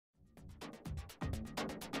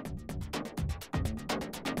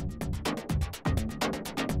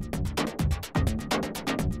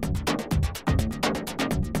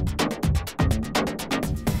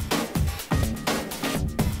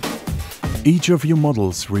Each of your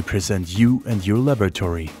models represent you and your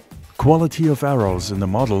laboratory. Quality of errors in the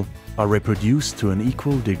model are reproduced to an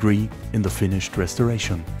equal degree in the finished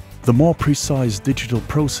restoration. The more precise digital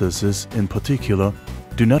processes, in particular,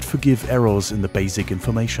 do not forgive errors in the basic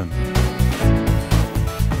information.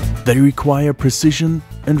 They require precision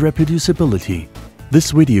and reproducibility. This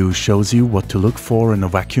video shows you what to look for in a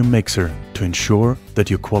vacuum mixer to ensure that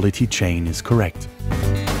your quality chain is correct.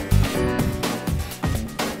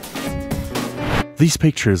 These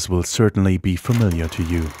pictures will certainly be familiar to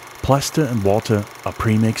you. Plaster and water are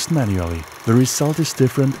pre-mixed manually. The result is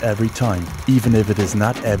different every time, even if it is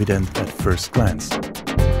not evident at first glance.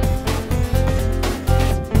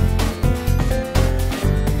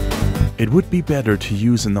 It would be better to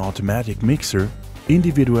use an automatic mixer,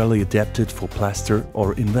 individually adapted for plaster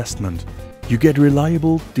or investment. You get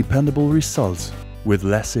reliable, dependable results with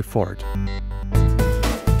less effort.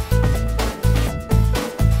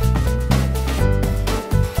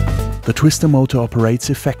 The twister motor operates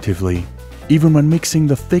effectively, even when mixing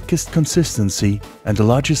the thickest consistency and the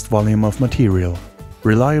largest volume of material.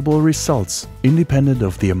 Reliable results independent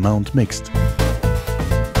of the amount mixed.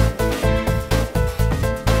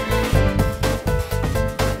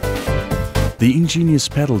 The ingenious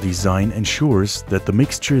pedal design ensures that the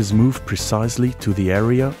mixture is moved precisely to the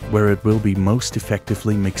area where it will be most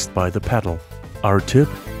effectively mixed by the pedal. Our tip: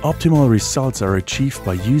 optimal results are achieved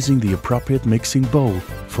by using the appropriate mixing bowl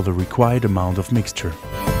for the required amount of mixture.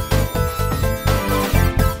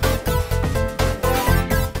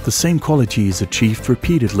 The same quality is achieved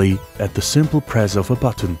repeatedly at the simple press of a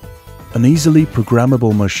button. An easily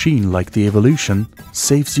programmable machine like the Evolution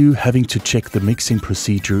saves you having to check the mixing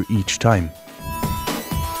procedure each time.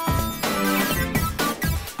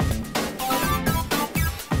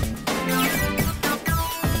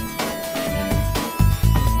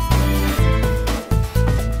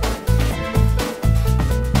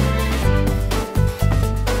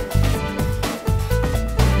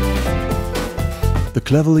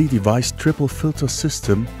 The cleverly devised triple filter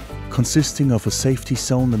system, consisting of a safety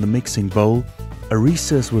zone in the mixing bowl, a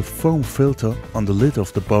recess with foam filter on the lid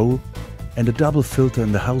of the bowl, and a double filter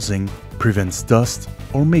in the housing, prevents dust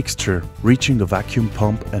or mixture reaching the vacuum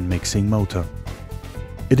pump and mixing motor.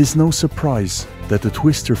 It is no surprise that the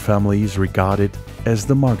Twister family is regarded as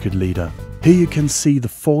the market leader. Here you can see the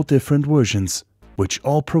 4 different versions, which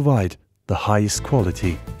all provide the highest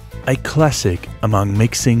quality. A classic among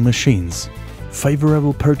mixing machines.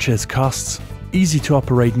 Favorable purchase costs, easy to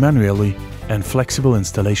operate manually, and flexible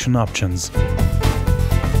installation options.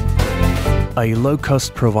 A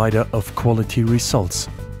low-cost provider of quality results,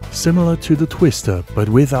 similar to the Twister but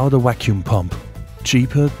without a vacuum pump,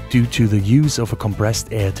 cheaper due to the use of a compressed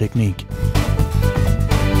air technique.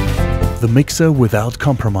 The mixer without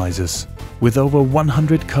compromises, with over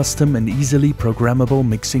 100 custom and easily programmable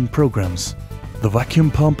mixing programs. The vacuum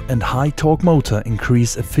pump and high-torque motor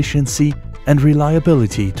increase efficiency and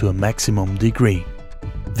reliability to a maximum degree.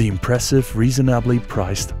 The impressive, reasonably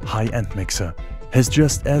priced high-end mixer has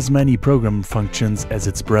just as many program functions as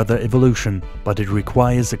its brother Evolution, but it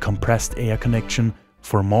requires a compressed air connection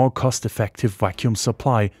for a more cost-effective vacuum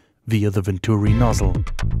supply via the Venturi nozzle.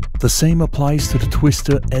 The same applies to the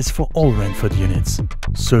Twister as for all Renfert units.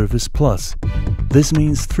 Service Plus. This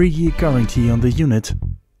means 3-year guarantee on the unit,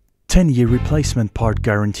 10-year replacement part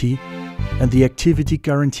guarantee, and the activity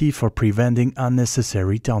guarantee for preventing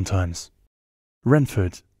unnecessary downtimes.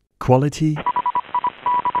 Renfert. Quality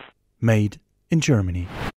made in Germany.